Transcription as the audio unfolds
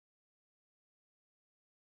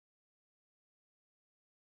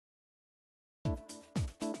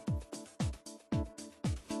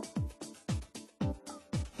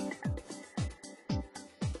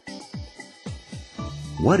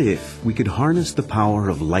What if we could harness the power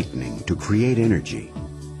of lightning to create energy?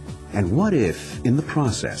 And what if, in the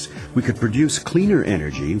process, we could produce cleaner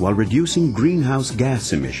energy while reducing greenhouse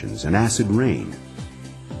gas emissions and acid rain?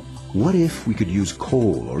 What if we could use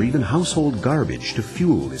coal or even household garbage to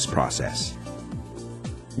fuel this process?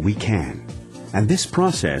 We can. And this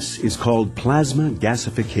process is called plasma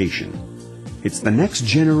gasification. It's the next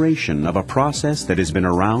generation of a process that has been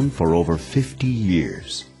around for over 50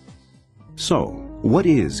 years. So, what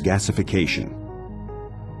is gasification?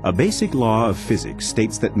 A basic law of physics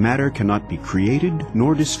states that matter cannot be created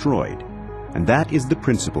nor destroyed, and that is the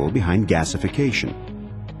principle behind gasification.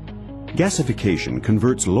 Gasification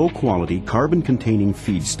converts low-quality carbon-containing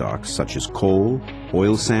feedstocks such as coal,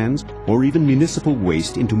 oil sands, or even municipal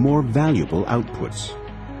waste into more valuable outputs.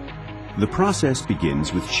 The process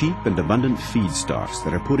begins with cheap and abundant feedstocks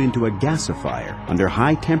that are put into a gasifier under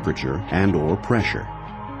high temperature and/or pressure.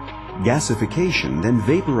 Gasification then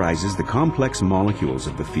vaporizes the complex molecules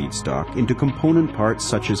of the feedstock into component parts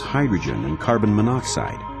such as hydrogen and carbon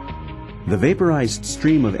monoxide. The vaporized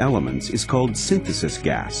stream of elements is called synthesis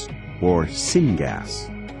gas, or syngas.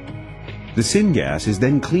 The syngas is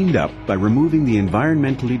then cleaned up by removing the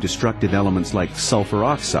environmentally destructive elements like sulfur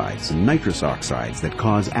oxides and nitrous oxides that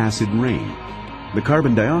cause acid rain. The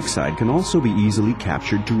carbon dioxide can also be easily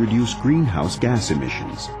captured to reduce greenhouse gas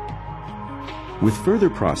emissions. With further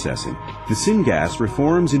processing, the syngas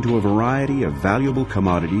reforms into a variety of valuable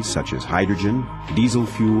commodities such as hydrogen, diesel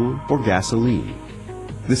fuel, or gasoline.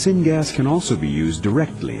 The syngas can also be used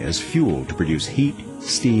directly as fuel to produce heat,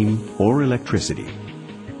 steam, or electricity.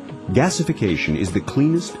 Gasification is the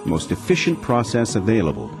cleanest, most efficient process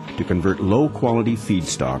available to convert low-quality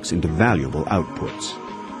feedstocks into valuable outputs.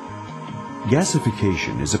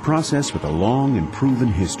 Gasification is a process with a long and proven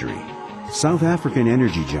history. South African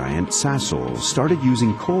energy giant Sasol started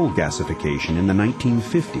using coal gasification in the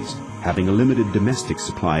 1950s, having a limited domestic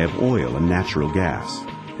supply of oil and natural gas.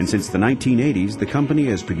 And since the 1980s, the company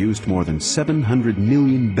has produced more than 700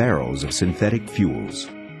 million barrels of synthetic fuels.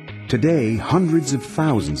 Today, hundreds of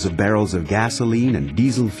thousands of barrels of gasoline and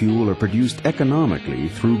diesel fuel are produced economically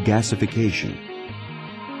through gasification.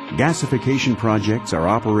 Gasification projects are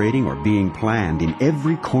operating or being planned in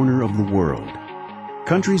every corner of the world.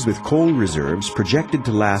 Countries with coal reserves projected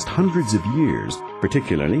to last hundreds of years,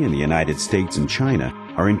 particularly in the United States and China,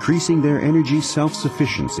 are increasing their energy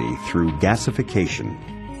self-sufficiency through gasification.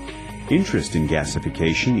 Interest in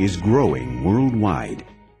gasification is growing worldwide.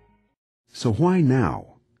 So why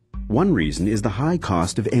now? One reason is the high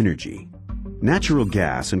cost of energy. Natural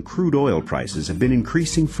gas and crude oil prices have been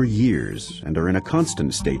increasing for years and are in a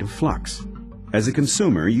constant state of flux. As a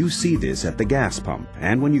consumer, you see this at the gas pump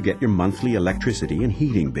and when you get your monthly electricity and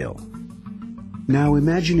heating bill. Now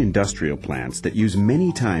imagine industrial plants that use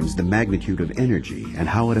many times the magnitude of energy and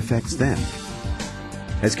how it affects them.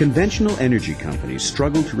 As conventional energy companies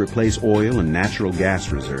struggle to replace oil and natural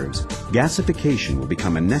gas reserves, gasification will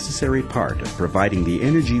become a necessary part of providing the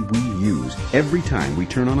energy we use every time we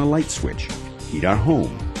turn on a light switch, heat our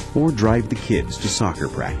home, or drive the kids to soccer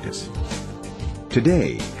practice.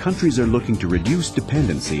 Today, countries are looking to reduce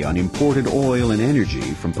dependency on imported oil and energy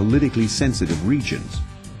from politically sensitive regions.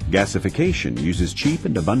 Gasification uses cheap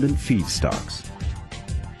and abundant feedstocks.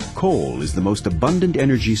 Coal is the most abundant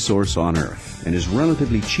energy source on Earth and is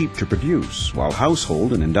relatively cheap to produce, while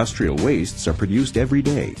household and industrial wastes are produced every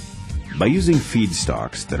day. By using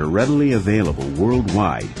feedstocks that are readily available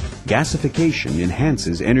worldwide, gasification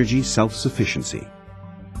enhances energy self-sufficiency.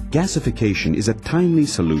 Gasification is a timely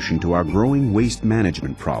solution to our growing waste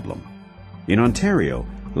management problem. In Ontario,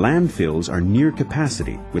 landfills are near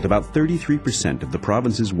capacity, with about 33% of the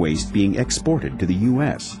province's waste being exported to the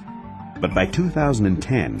U.S. But by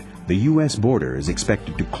 2010, the U.S. border is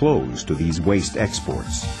expected to close to these waste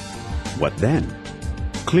exports. What then?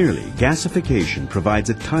 Clearly, gasification provides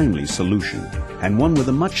a timely solution, and one with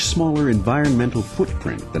a much smaller environmental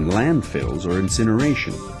footprint than landfills or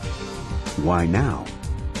incineration. Why now?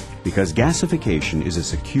 Because gasification is a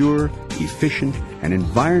secure, efficient, and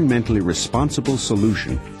environmentally responsible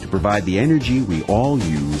solution to provide the energy we all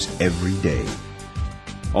use every day.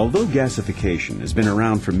 Although gasification has been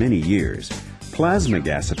around for many years, plasma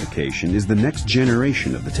gasification is the next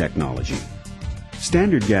generation of the technology.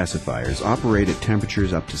 Standard gasifiers operate at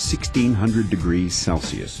temperatures up to 1600 degrees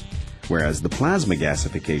Celsius, whereas the plasma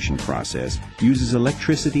gasification process uses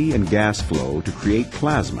electricity and gas flow to create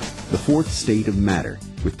plasma, the fourth state of matter,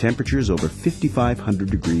 with temperatures over 5500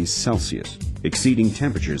 degrees Celsius, exceeding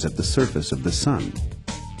temperatures at the surface of the sun.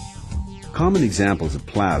 Common examples of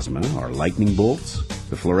plasma are lightning bolts,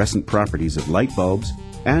 the fluorescent properties of light bulbs,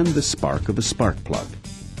 and the spark of a spark plug.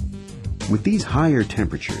 With these higher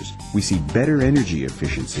temperatures, we see better energy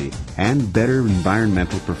efficiency and better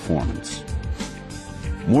environmental performance.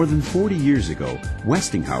 More than 40 years ago,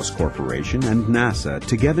 Westinghouse Corporation and NASA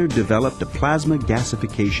together developed a plasma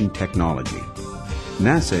gasification technology.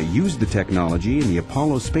 NASA used the technology in the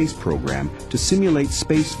Apollo space program to simulate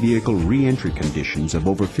space vehicle re-entry conditions of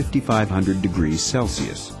over 5,500 degrees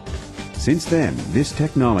Celsius. Since then, this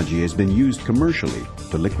technology has been used commercially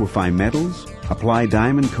to liquefy metals, apply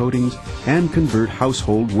diamond coatings, and convert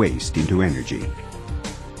household waste into energy.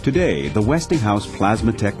 Today, the Westinghouse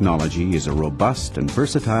plasma technology is a robust and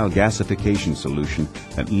versatile gasification solution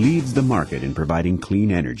that leads the market in providing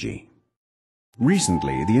clean energy.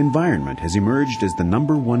 Recently, the environment has emerged as the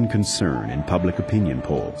 #1 concern in public opinion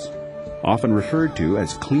polls. Often referred to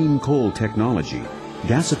as clean coal technology,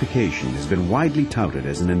 gasification has been widely touted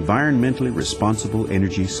as an environmentally responsible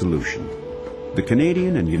energy solution. The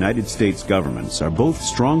Canadian and United States governments are both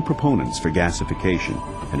strong proponents for gasification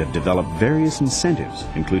and have developed various incentives,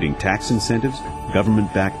 including tax incentives,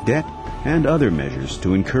 government-backed debt, and other measures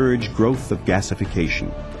to encourage growth of gasification.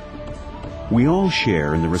 We all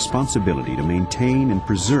share in the responsibility to maintain and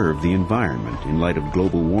preserve the environment in light of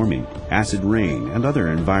global warming, acid rain, and other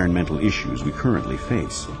environmental issues we currently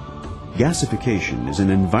face. Gasification is an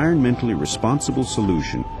environmentally responsible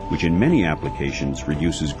solution which in many applications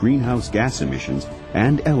reduces greenhouse gas emissions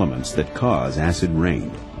and elements that cause acid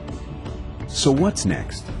rain. So what's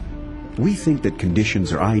next? We think that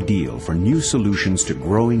conditions are ideal for new solutions to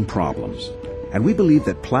growing problems, and we believe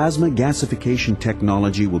that plasma gasification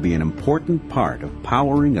technology will be an important part of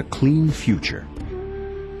powering a clean future.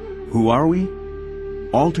 Who are we?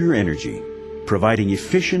 AlterNGR, providing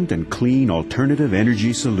efficient and clean alternative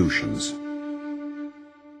energy solutions.